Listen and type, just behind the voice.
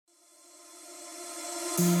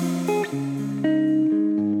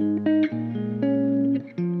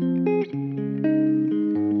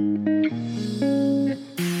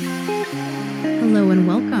Hello and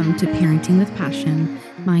welcome to Parenting with Passion.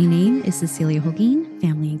 My name is Cecilia Holguin,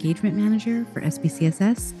 Family Engagement Manager for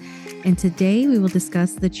SBCSS, and today we will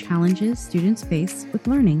discuss the challenges students face with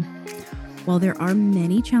learning. While there are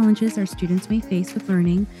many challenges our students may face with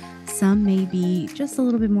learning, some may be just a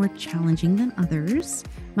little bit more challenging than others.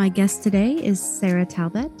 My guest today is Sarah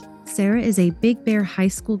Talbot. Sarah is a Big Bear High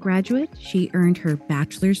School graduate. She earned her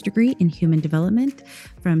bachelor's degree in human development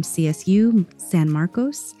from CSU San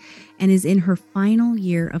Marcos and is in her final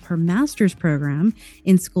year of her master's program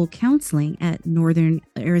in school counseling at Northern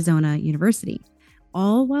Arizona University,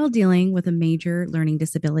 all while dealing with a major learning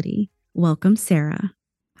disability. Welcome, Sarah.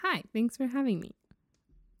 Hi, thanks for having me.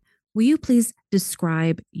 Will you please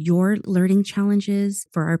describe your learning challenges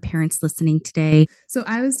for our parents listening today? So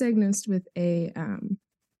I was diagnosed with a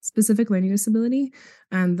specific learning disability,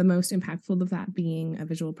 and the most impactful of that being a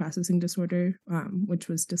visual processing disorder, which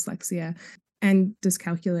was dyslexia and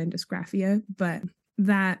dyscalculia and dysgraphia. But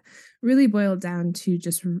that really boiled down to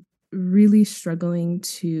just really struggling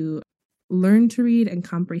to learn to read and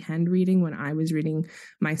comprehend reading when I was reading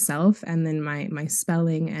myself, and then my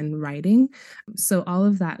spelling and writing. So all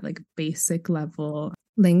of that like basic level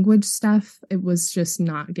language stuff, it was just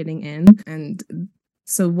not getting in. And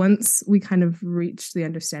so once we kind of reached the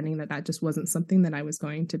understanding that that just wasn't something that I was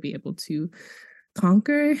going to be able to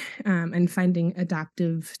conquer, and finding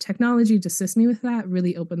adaptive technology to assist me with that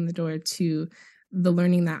really opened the door to the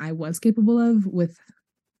learning that I was capable of, with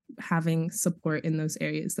having support in those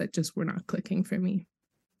areas that just were not clicking for me.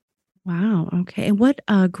 Wow. Okay. And what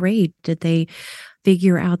grade did they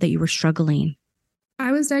figure out that you were struggling?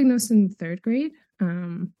 I was diagnosed in third grade.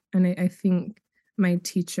 And I think my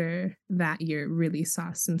teacher that year really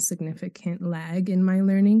saw some significant lag in my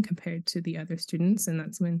learning compared to the other students. And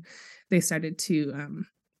that's when they started to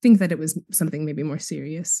think that it was something maybe more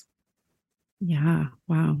serious. Yeah.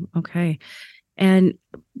 Wow. Okay. And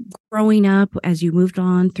growing up, as you moved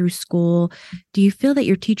on through school, do you feel that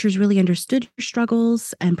your teachers really understood your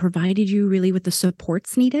struggles and provided you really with the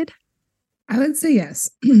supports needed? I would say yes.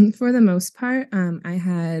 For the most part, I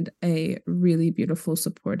had a really beautiful,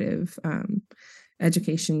 supportive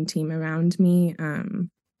education team around me.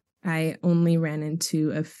 I only ran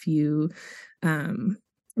into a few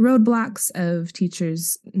roadblocks of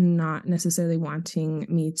teachers not necessarily wanting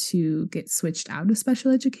me to get switched out of special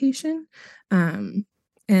education. And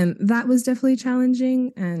that was definitely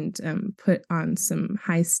challenging and put on some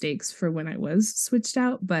high stakes for when I was switched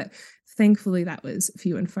out. But thankfully, that was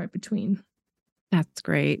few and far between. That's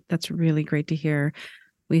great. That's really great to hear.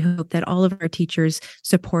 We hope that all of our teachers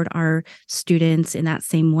support our students in that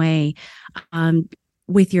same way.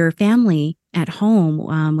 With your family at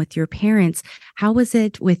home, with your parents, how was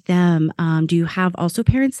it with them? Do you have also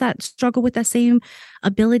parents that struggle with that same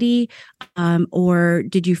ability? Or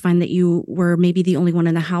did you find that you were maybe the only one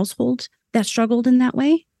in the household that struggled in that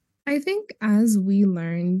way? I think as we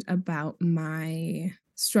learned about my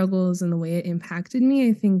struggles and the way it impacted me,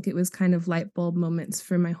 I think it was kind of light bulb moments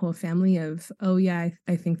for my whole family of, oh yeah,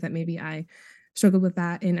 I think that maybe I struggled with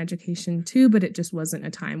that in education too, but it just wasn't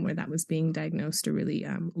a time where that was being diagnosed or really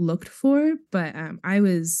looked for. But I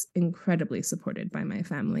was incredibly supported by my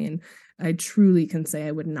family, and I truly can say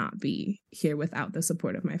I would not be here without the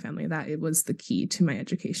support of my family. That it was the key to my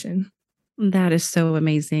education. That is so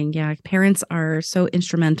amazing. Yeah, parents are so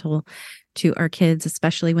instrumental to our kids,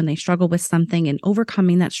 especially when they struggle with something and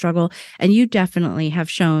overcoming that struggle. And you definitely have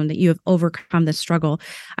shown that you have overcome this struggle.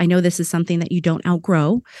 I know this is something that you don't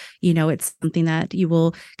outgrow. You know, it's something that you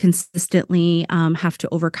will consistently have to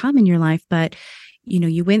overcome in your life. But you know,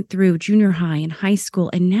 you went through junior high and high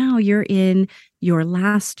school, and now you're in your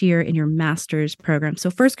last year in your master's program.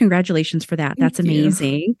 So first, congratulations for that. That's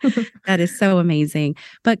amazing. That is so amazing.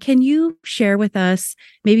 But can you share with us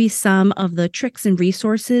maybe some of the tricks and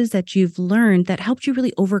resources that you've learned that helped you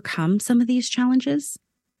really overcome some of these challenges?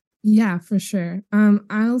 Yeah, for sure.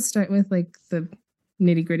 I'll start with like the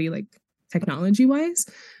nitty gritty, like technology wise.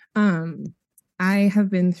 I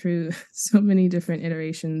have been through so many different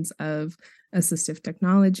iterations of assistive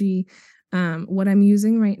technology. What I'm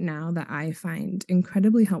using right now that I find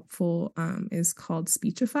incredibly helpful is called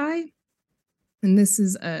Speechify. And this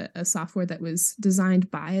is a software that was designed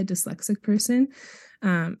by a dyslexic person.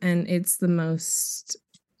 And it's the most,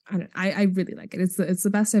 I really like it. It's the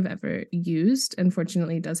best I've ever used.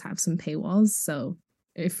 Unfortunately, it does have some paywalls. So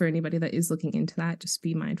if for anybody that is looking into that, just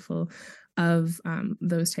be mindful of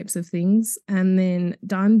those types of things. And then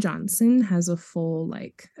Don Johnson has a full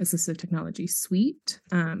like assistive technology suite,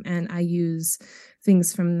 and I use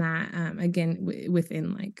things from that. Again,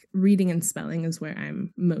 within like reading and spelling is where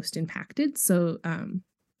I'm most impacted. So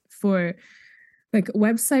for like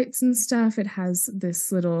websites and stuff, it has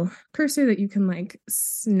this little cursor that you can like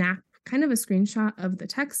snap kind of a screenshot of the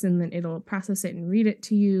text, and then it'll process it and read it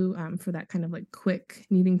to you, for that kind of like quick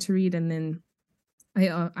needing to read. And then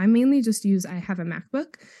I mainly just I have a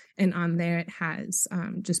MacBook, and on there it has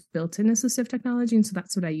just built-in assistive technology. And so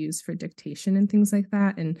that's what I use for dictation and things like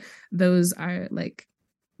that. And those are like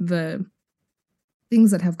the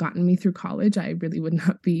things that have gotten me through college. I really would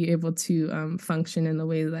not be able to function in the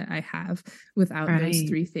way that I have without those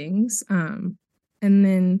three things. And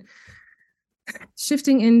then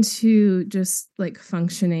shifting into just like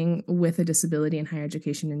functioning with a disability in higher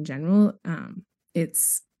education in general,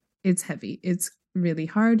 it's heavy. It's really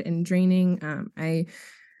hard and draining. I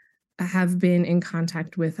have been in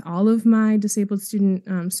contact with all of my disabled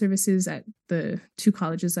student services at the two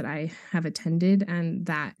colleges that I have attended, and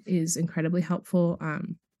that is incredibly helpful.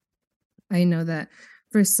 I know that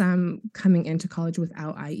for some coming into college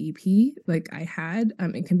without IEP, like I had,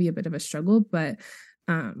 it can be a bit of a struggle, but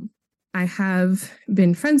I have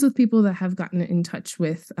been friends with people that have gotten in touch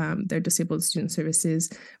with their disabled student services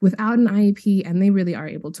without an IEP, and they really are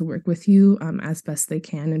able to work with you as best they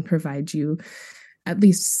can and provide you at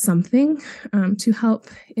least something to help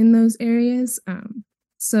in those areas.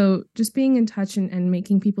 So just being in touch and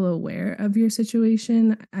making people aware of your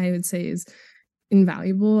situation, I would say, is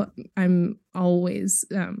invaluable. I'm always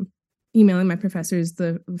emailing my professors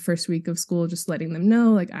the first week of school, just letting them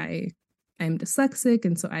know, like, I'm dyslexic,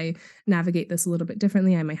 and so I navigate this a little bit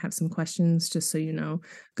differently. I might have some questions, just so you know,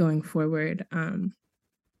 going forward.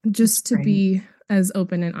 Just to be as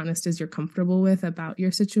open and honest as you're comfortable with about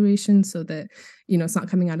your situation, so that, you know, it's not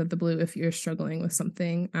coming out of the blue if you're struggling with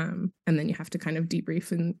something, and then you have to kind of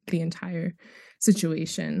debrief in the entire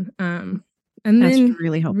situation. And That's then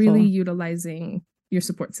really helpful. really utilizing your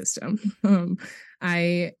support system.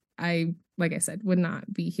 I like I said, would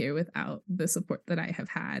not be here without the support that I have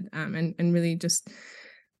had, and really just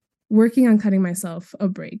working on cutting myself a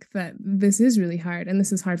break, that this is really hard, and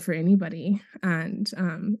this is hard for anybody. And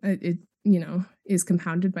it, you know, is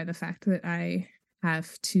compounded by the fact that I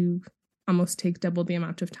have to almost take double the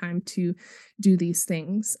amount of time to do these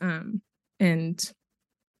things. And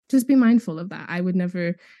just be mindful of that. I would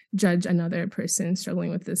never judge another person struggling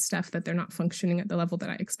with this stuff, that they're not functioning at the level that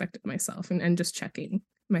I expected myself, and just checking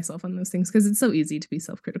myself on those things, because it's so easy to be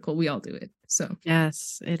self-critical. We all do it. So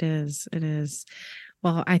yes, it is. It is.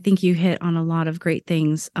 Well, I think you hit on a lot of great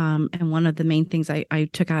things. And one of the main things I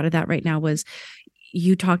took out of that right now was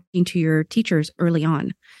you talking to your teachers early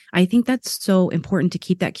on. I think that's so important to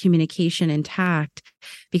keep that communication intact,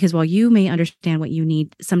 because while you may understand what you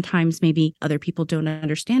need, sometimes maybe other people don't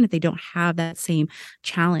understand if they don't have that same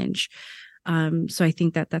challenge. So I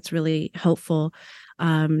think that that's really helpful.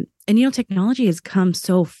 And, you know, technology has come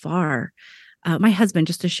so far. My husband,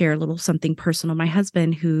 just to share a little something personal, my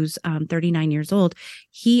husband, who's 39 years old,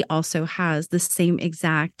 he also has the same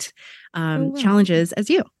exact challenges as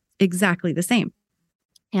you, exactly the same.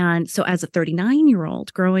 And so as a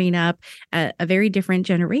 39-year-old growing up a very different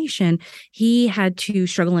generation, he had to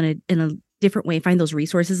struggle in a different way, find those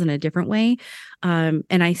resources in a different way. And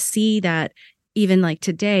I see that even like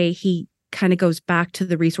today, he kind of goes back to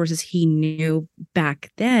the resources he knew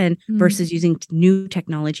back then versus using new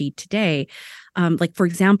technology today. Like, for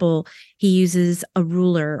example, he uses a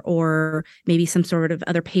ruler or maybe some sort of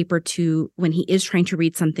other paper to, when he is trying to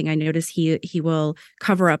read something, I notice he will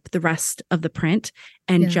cover up the rest of the print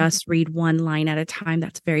and just read one line at a time.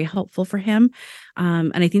 That's very helpful for him.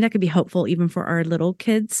 And I think that could be helpful even for our little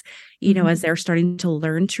kids, you know, as they're starting to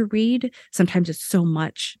learn to read. Sometimes it's so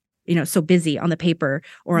much, you know, so busy on the paper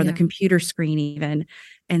or on the computer screen even.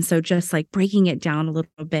 And so just like breaking it down a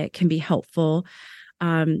little bit can be helpful.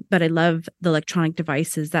 But I love the electronic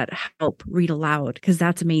devices that help read aloud, because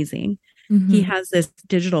that's amazing. He has this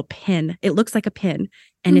digital pen. It looks like a pen.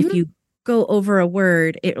 And if you go over a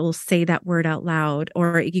word, it will say that word out loud,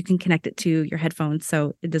 or you can connect it to your headphones.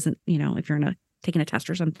 So it doesn't, you know, if you're taking a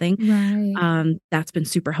test or something, that's been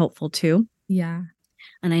super helpful too. Yeah.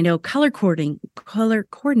 And I know color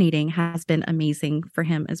coordinating has been amazing for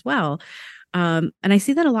him as well. And I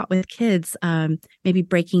see that a lot with kids, maybe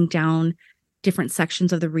breaking down different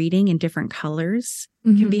sections of the reading in different colors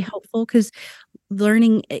can be helpful, because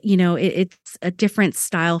learning, you know, it's a different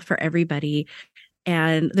style for everybody.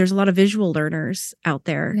 And there's a lot of visual learners out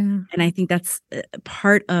there. And I think that's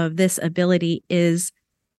part of this ability is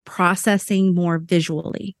processing more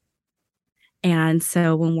visually. And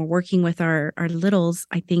so when we're working with our littles,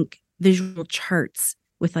 I think visual charts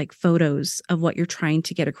with like photos of what you're trying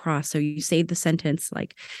to get across. So you save the sentence,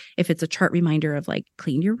 like if it's a chart reminder of like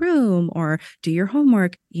clean your room or do your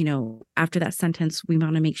homework, after that sentence, we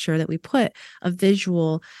want to make sure that we put a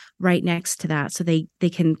visual right next to that so they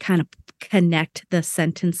can kind of connect the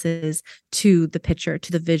sentences to the picture,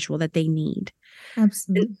 to the visual that they need.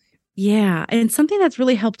 Absolutely. Yeah. And something that's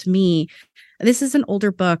really helped me, this is an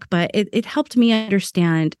older book, but it helped me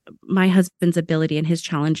understand my husband's ability and his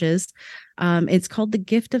challenges. It's called The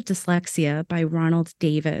Gift of Dyslexia by Ronald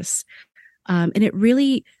Davis. And it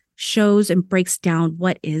really shows and breaks down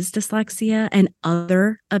what is dyslexia and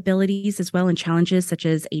other abilities as well, and challenges such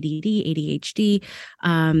as ADD, ADHD,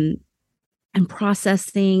 and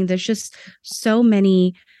processing. There's just so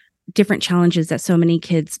many different challenges that so many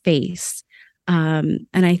kids face. And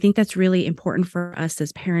I think that's really important for us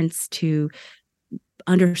as parents to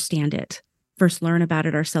understand it, first learn about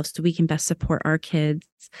it ourselves so we can best support our kids,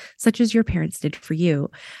 such as your parents did for you.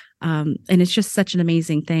 And it's just such an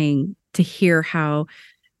amazing thing to hear how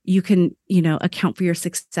you can, account for your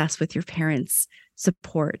success with your parents'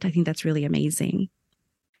 support. I think that's really amazing.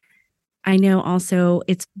 I know also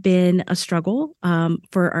it's been a struggle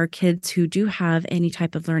for our kids who do have any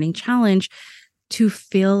type of learning challenge to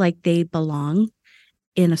feel like they belong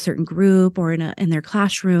in a certain group or in their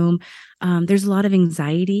classroom. There's a lot of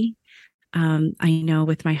anxiety. I know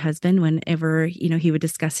with my husband, whenever, he would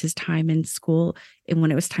discuss his time in school and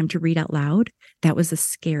when it was time to read out loud, that was the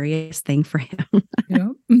scariest thing for him. Yeah.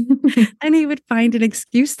 And he would find an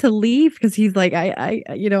excuse to leave because he's like,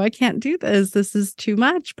 I can't do this. This is too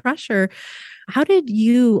much pressure. How did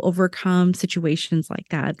you overcome situations like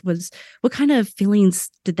that? What kind of feelings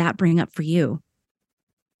did that bring up for you?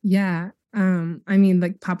 Yeah. I mean,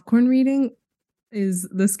 like popcorn reading is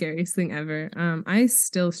the scariest thing ever. I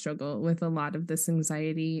still struggle with a lot of this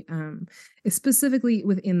anxiety, specifically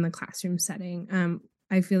within the classroom setting.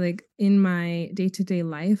 I feel like in my day-to-day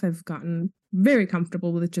life, I've gotten very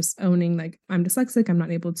comfortable with just owning like I'm dyslexic, I'm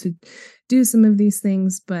not able to do some of these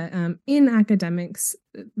things. But in academics,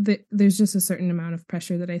 there's just a certain amount of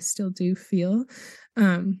pressure that I still do feel.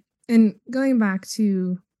 And going back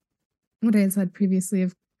to what I had said previously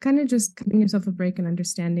of kind of just giving yourself a break and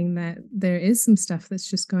understanding that there is some stuff that's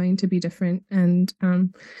just going to be different, and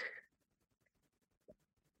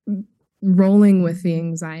rolling with the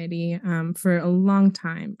anxiety. For a long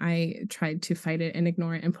time, I tried to fight it and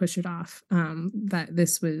ignore it and push it off. That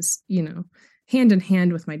this was, hand in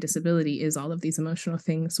hand with my disability is all of these emotional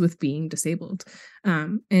things with being disabled.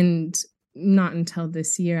 And not until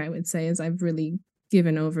this year, I would say, as I've really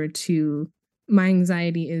given over to my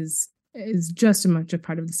anxiety is just as much a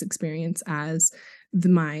part of this experience as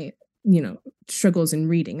my struggles in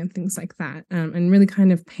reading and things like that, and really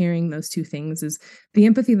kind of pairing those two things is the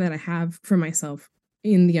empathy that I have for myself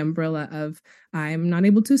in the umbrella of I'm not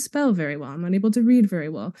able to spell very well, I'm not able to read very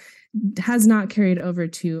well, has not carried over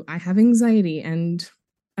to I have anxiety and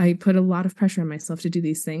I put a lot of pressure on myself to do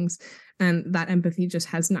these things, and that empathy just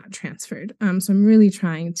has not transferred. So I'm really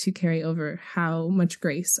trying to carry over how much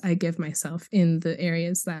grace I give myself in the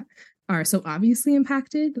areas that are so obviously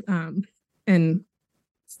impacted, and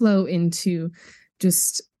flow into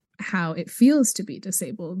just how it feels to be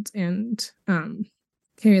disabled, and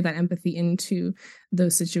carry that empathy into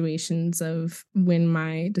those situations of when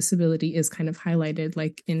my disability is kind of highlighted,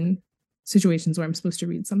 like in situations where I'm supposed to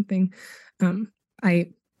read something.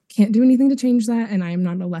 I can't do anything to change that, and I am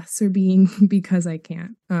not a lesser being because I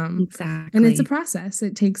can't. Exactly. And it's a process.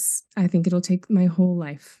 I think it'll take my whole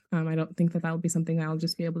life. I don't think that that'll be something that I'll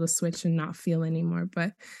just be able to switch and not feel anymore,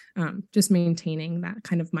 but just maintaining that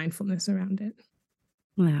kind of mindfulness around it.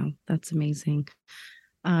 Wow, that's amazing.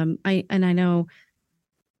 I know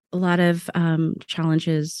a lot of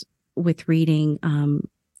challenges with reading,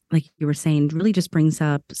 like you were saying, really just brings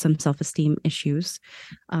up some self-esteem issues,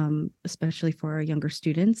 especially for our younger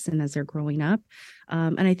students and as they're growing up.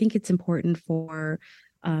 And I think it's important for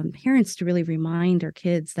parents to really remind our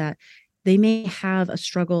kids that they may have a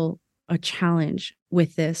struggle, a challenge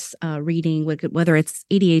with this reading, whether it's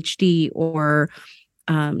ADHD or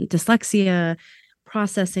dyslexia,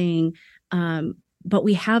 processing, but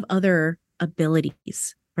we have other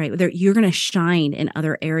abilities, right? You're going to shine in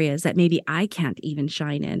other areas that maybe I can't even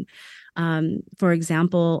shine in. For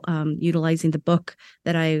example, utilizing the book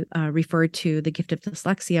that I referred to, The Gift of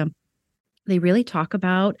Dyslexia, they really talk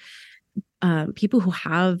about people who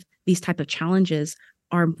have these type of challenges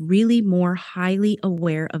are really more highly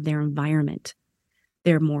aware of their environment.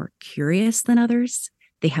 They're more curious than others.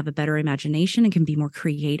 They have a better imagination and can be more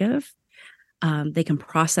creative. They can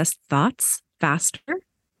process thoughts faster.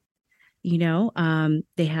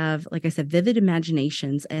 They have, like I said, vivid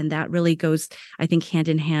imaginations, and that really goes, I think, hand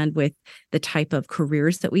in hand with the type of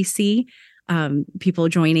careers that we see, people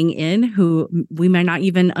joining in who we might not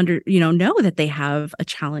even know that they have a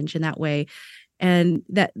challenge in that way. And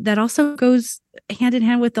that also goes hand in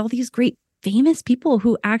hand with all these great famous people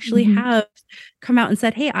who actually Mhm. have come out and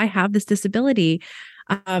said, hey, I have this disability.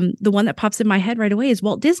 The one that pops in my head right away is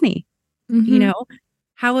Walt Disney. Mhm.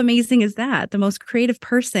 How amazing is that? The most creative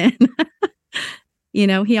person.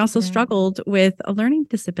 He also Yeah. struggled with a learning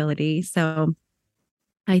disability. So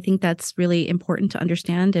I think that's really important to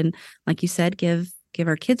understand. And like you said, give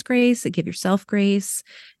our kids grace, give yourself grace.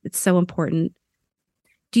 It's so important.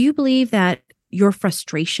 Do you believe that your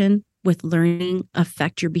frustration with learning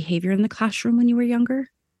affect your behavior in the classroom when you were younger?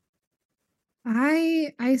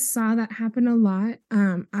 I saw that happen a lot.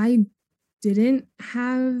 I didn't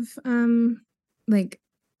have like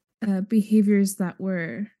behaviors that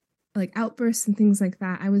were like outbursts and things like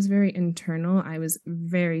that. I was very internal. I was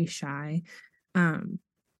very shy. Um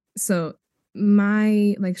so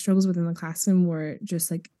my like struggles within the classroom were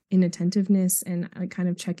just like inattentiveness and like kind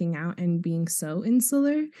of checking out and being so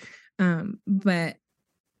insular. But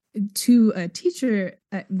to a teacher,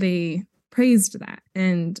 they praised that.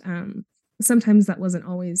 And sometimes that wasn't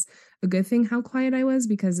always a good thing how quiet I was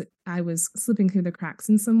because I was slipping through the cracks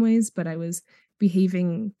in some ways, but I was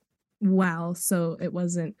behaving well. So it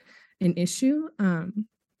wasn't an issue.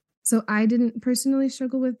 So I didn't personally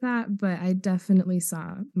struggle with that, but I definitely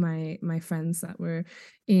saw my friends that were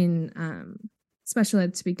in special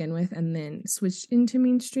ed to begin with and then switched into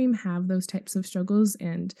mainstream have those types of struggles.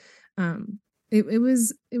 And um, it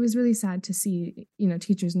was really sad to see,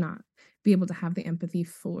 teachers not be able to have the empathy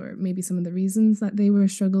for maybe some of the reasons that they were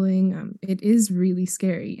struggling. It is really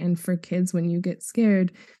scary, and for kids, when you get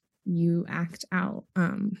scared, you act out.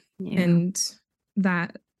 Yeah. And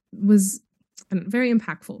that was very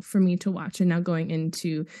impactful for me to watch. And now going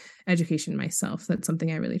into education myself, that's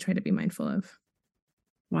something I really try to be mindful of.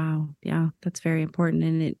 Wow. Yeah, that's very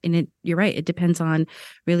important. And you're right. It depends on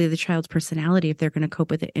really the child's personality if they're going to cope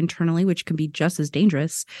with it internally, which can be just as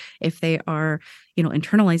dangerous if they are,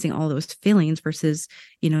 internalizing all those feelings versus,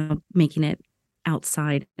 making it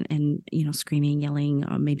outside and screaming, yelling,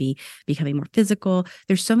 maybe becoming more physical.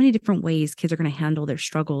 There's so many different ways kids are going to handle their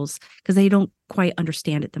struggles because they don't quite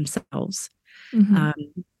understand it themselves. Mhm.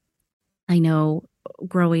 Um, I know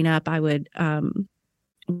growing up, I would,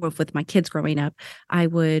 with my kids growing up, I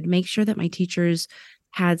would make sure that my teachers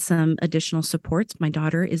had some additional supports. My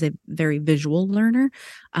daughter is a very visual learner.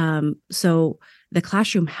 So the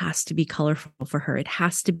classroom has to be colorful for her. It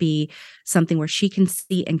has to be something where she can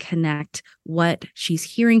see and connect what she's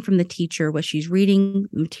hearing from the teacher, what she's reading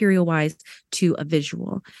material wise to a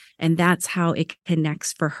visual. And that's how it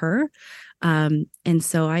connects for her. And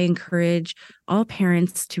so I encourage all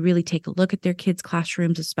parents to really take a look at their kids'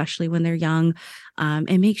 classrooms, especially when they're young,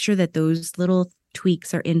 and make sure that those little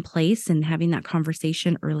tweaks are in place and having that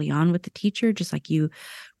conversation early on with the teacher, just like you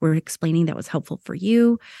were explaining that was helpful for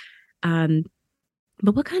you. Um,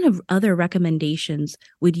 but what kind of other recommendations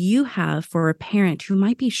would you have for a parent who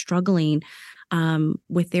might be struggling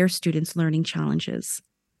with their students' learning challenges?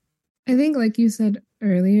 I think, like you said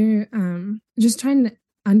earlier, just trying to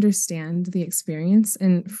understand the experience.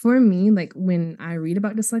 And for me, like when I read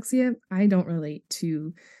about dyslexia, I don't relate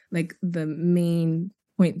to like the main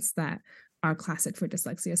points that are classic for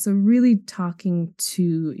dyslexia. So really talking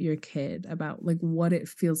to your kid about like what it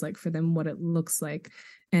feels like for them, what it looks like,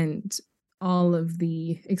 and all of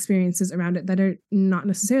the experiences around it that are not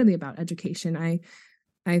necessarily about education.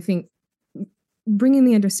 I think bringing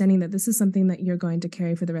the understanding that this is something that you're going to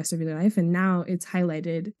carry for the rest of your life. And now it's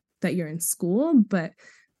highlighted that you're in school, but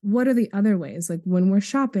what are the other ways? Like when we're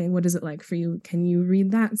shopping, what is it like for you? Can you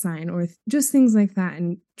read that sign or just things like that?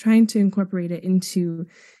 And trying to incorporate it into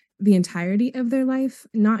the entirety of their life,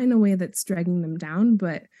 not in a way that's dragging them down,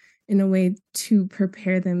 but in a way to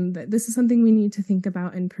prepare them that this is something we need to think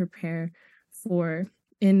about and prepare for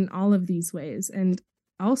in all of these ways. And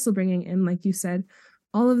also bringing in, like you said,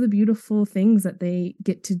 all of the beautiful things that they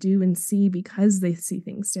get to do and see because they see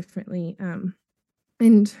things differently.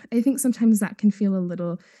 And I think sometimes that can feel a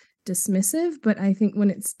little dismissive, but I think when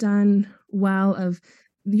it's done well, of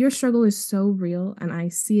your struggle is so real and I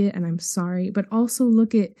see it and I'm sorry, but also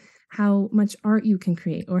look at how much art you can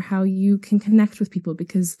create or how you can connect with people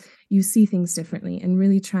because you see things differently, and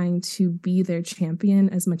really trying to be their champion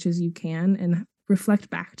as much as you can and reflect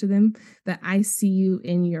back to them that I see you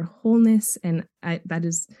in your wholeness, and that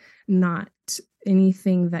is not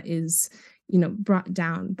anything that is, brought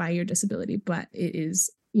down by your disability, but it is,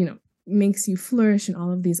 makes you flourish in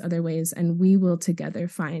all of these other ways, and we will together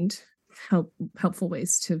find helpful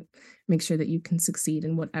ways to make sure that you can succeed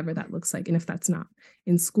in whatever that looks like. And if that's not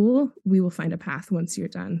in school, we will find a path once you're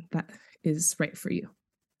done that is right for you.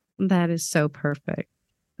 That is so perfect.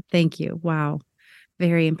 Thank you. Wow.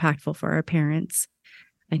 Very impactful for our parents.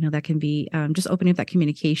 I know that can be just opening up that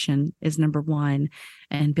communication is number one,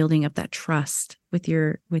 and building up that trust with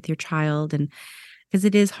your child. And because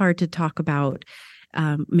it is hard to talk about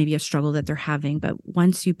maybe a struggle that they're having, but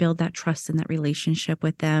once you build that trust and that relationship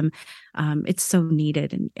with them, it's so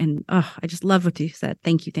needed. And I just love what you said.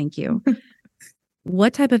 Thank you. Thank you.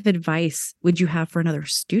 What type of advice would you have for another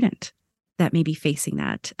student that may be facing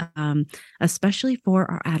that, especially for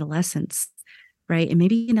our adolescents? Right. And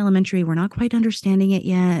maybe in elementary, we're not quite understanding it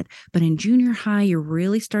yet, but in junior high, you're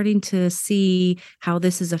really starting to see how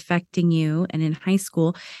this is affecting you, and in high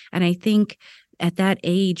school. And I think at that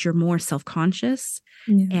age, you're more self-conscious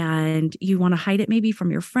and you want to hide it maybe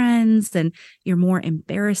from your friends, and you're more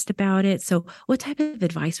embarrassed about it. So what type of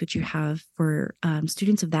advice would you have for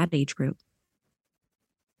students of that age group?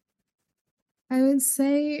 I would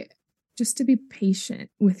say just to be patient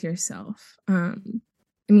with yourself. I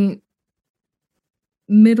mean,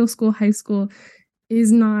 middle school, high school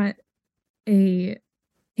is not a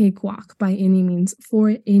cakewalk by any means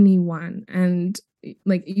for anyone. And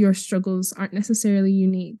like, your struggles aren't necessarily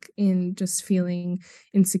unique in just feeling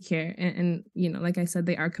insecure. And like I said,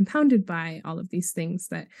 they are compounded by all of these things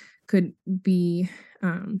that could be,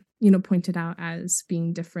 pointed out as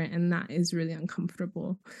being different. And that is really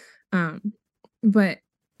uncomfortable. But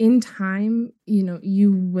in time,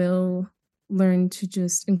 you will learn to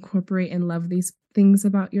just incorporate and love these things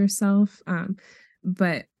about yourself.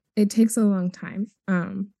 But it takes a long time.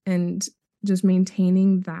 And just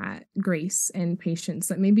maintaining that grace and patience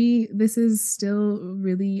that maybe this is still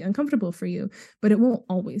really uncomfortable for you, but it won't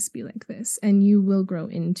always be like this. And you will grow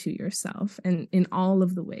into yourself, and in all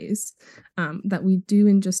of the ways that we do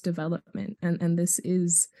in just development. And this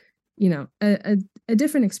is, a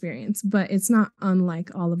different experience, but it's not unlike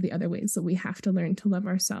all of the other ways that we have to learn to love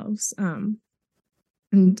ourselves.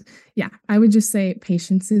 And yeah, I would just say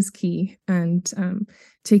patience is key, and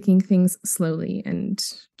taking things slowly and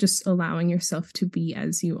just allowing yourself to be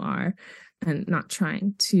as you are, and not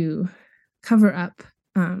trying to cover up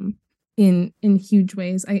in huge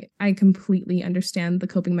ways. I completely understand the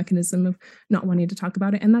coping mechanism of not wanting to talk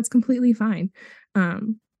about it, and that's completely fine.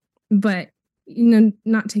 But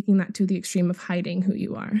not taking that to the extreme of hiding who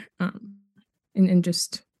you are, and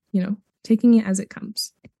just taking it as it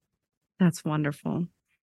comes. That's wonderful.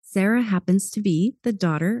 Sarah happens to be the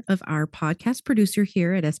daughter of our podcast producer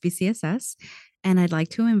here at SBCSS, and I'd like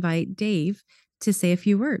to invite Dave to say a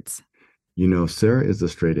few words. Sarah is a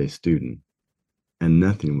straight A student, and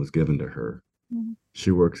nothing was given to her. Mm-hmm.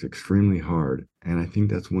 She works extremely hard, and I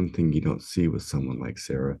think that's one thing you don't see with someone like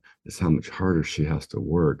Sarah, is how much harder she has to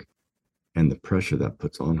work and the pressure that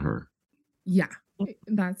puts on her. Yeah,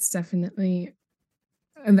 that's definitely...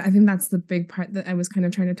 And I think that's the big part that I was kind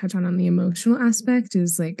of trying to touch on the emotional aspect,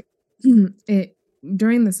 is like it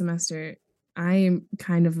during the semester, I am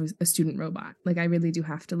kind of a student robot. Like, I really do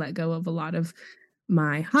have to let go of a lot of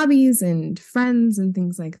my hobbies and friends and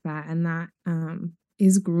things like that. And that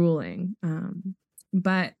is grueling.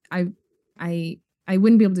 But I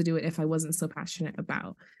wouldn't be able to do it if I wasn't so passionate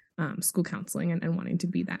about school counseling and wanting to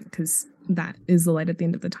be that, because that is the light at the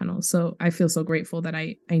end of the tunnel. So I feel so grateful that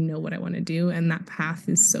I know what I want to do, and that path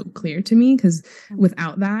is so clear to me, because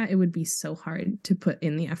without that, it would be so hard to put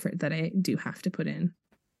in the effort that I do have to put in.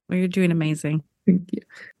 Well, you're doing amazing. Thank you.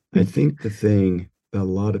 I think the thing that a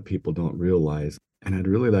lot of people don't realize, and I'd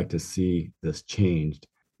really like to see this changed,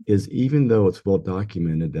 is even though it's well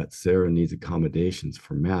documented that Sarah needs accommodations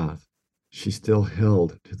for math, she's still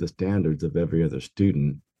held to the standards of every other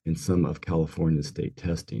student in some of California's state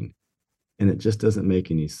testing. And it just doesn't make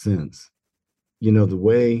any sense. The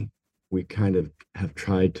way we kind of have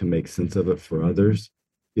tried to make sense of it for others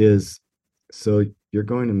is, so you're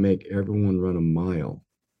going to make everyone run a mile,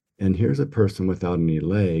 and here's a person without any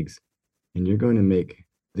legs, and you're going to make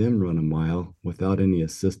them run a mile without any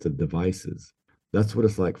assistive devices. That's what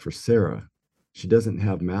it's like for Sarah. She doesn't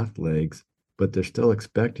have math legs, but they're still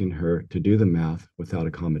expecting her to do the math without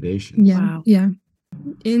accommodations. Yeah. Wow. Yeah.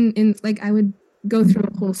 In like, I would go through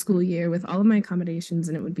a whole school year with all of my accommodations,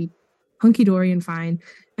 and it would be hunky-dory and fine.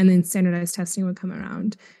 And then standardized testing would come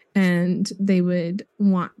around, and they would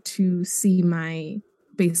want to see my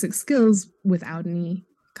basic skills without any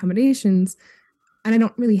accommodations. And I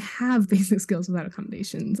don't really have basic skills without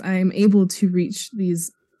accommodations. I'm able to reach these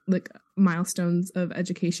like milestones of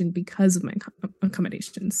education because of my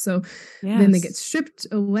accommodations. So then they get stripped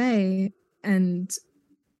away, and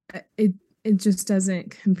it just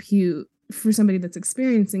doesn't compute for somebody that's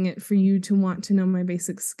experiencing it, for you to want to know my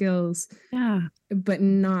basic skills, but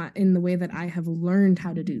not in the way that I have learned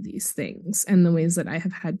how to do these things and the ways that I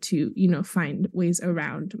have had to, find ways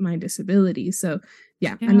around my disability. So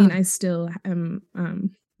I mean, I still am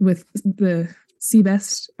with the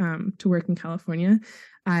CBEST to work in California.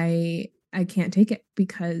 I can't take it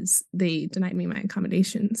because they denied me my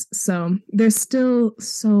accommodations. So there's still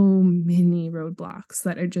so many roadblocks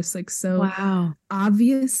that are just like so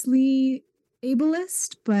obviously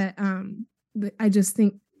ableist, but I just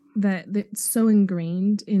think that it's so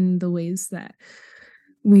ingrained in the ways that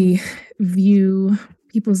we view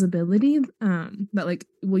people's ability, that like,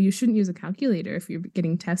 well, you shouldn't use a calculator if you're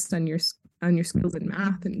getting tests on your skills in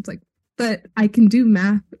math. And it's like, but I can do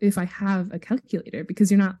math if I have a calculator,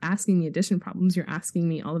 because you're not asking me addition problems. You're asking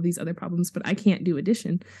me all of these other problems, but I can't do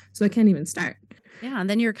addition. So I can't even start. Yeah. And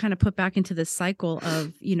then you're kind of put back into this cycle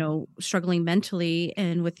of, struggling mentally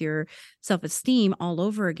and with your self-esteem all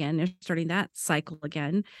over again. You're starting that cycle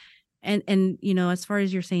again. And, as far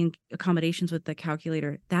as you're saying accommodations with the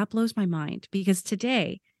calculator, that blows my mind, because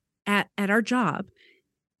today at our job,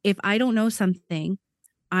 if I don't know something,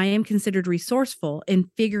 I am considered resourceful in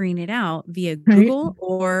figuring it out via Google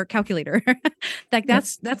or calculator. Like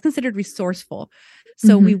that's considered resourceful.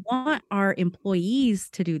 So we want our employees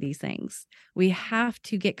to do these things. We have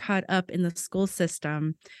to get caught up in the school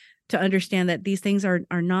system to understand that these things are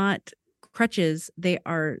not crutches. They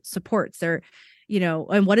are supports. They're,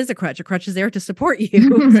 and what is a crutch? A crutch is there to support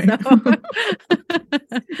you.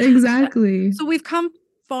 Exactly. So we've come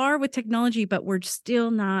far with technology, but we're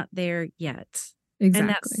still not there yet. Exactly. And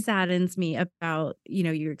that saddens me about,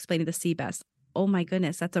 you're explaining the CBEST. Oh my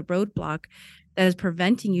goodness, that's a roadblock that is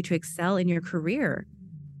preventing you to excel in your career.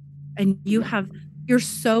 And you're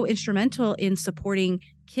so instrumental in supporting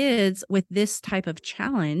kids with this type of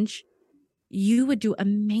challenge. You would do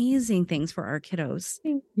amazing things for our kiddos.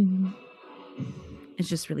 Thank you. It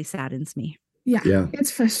just really saddens me. Yeah.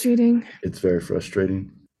 It's frustrating. It's very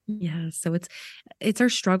frustrating. Yeah. So it's our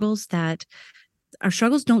struggles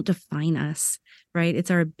don't define us, right?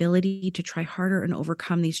 It's our ability to try harder and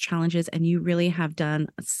overcome these challenges. And you really have done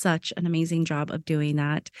such an amazing job of doing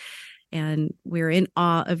that. And we're in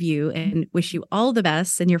awe of you and wish you all the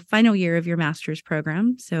best in your final year of your master's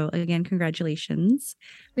program. So again, congratulations.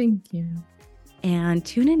 Thank you. And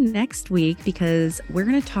tune in next week, because we're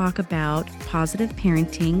going to talk about positive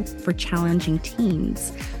parenting for challenging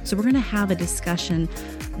teens. So we're going to have a discussion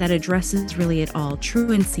that addresses really it all: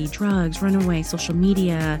 truancy, drugs, runaway, social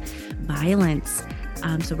media, violence.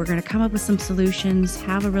 So we're going to come up with some solutions,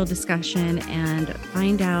 have a real discussion, and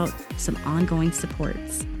find out some ongoing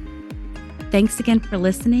supports. Thanks again for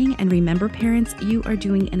listening. And remember, parents, you are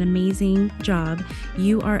doing an amazing job.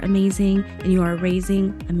 You are amazing, and you are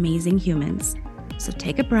raising amazing humans. So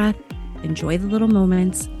take a breath, enjoy the little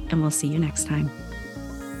moments, and we'll see you next time.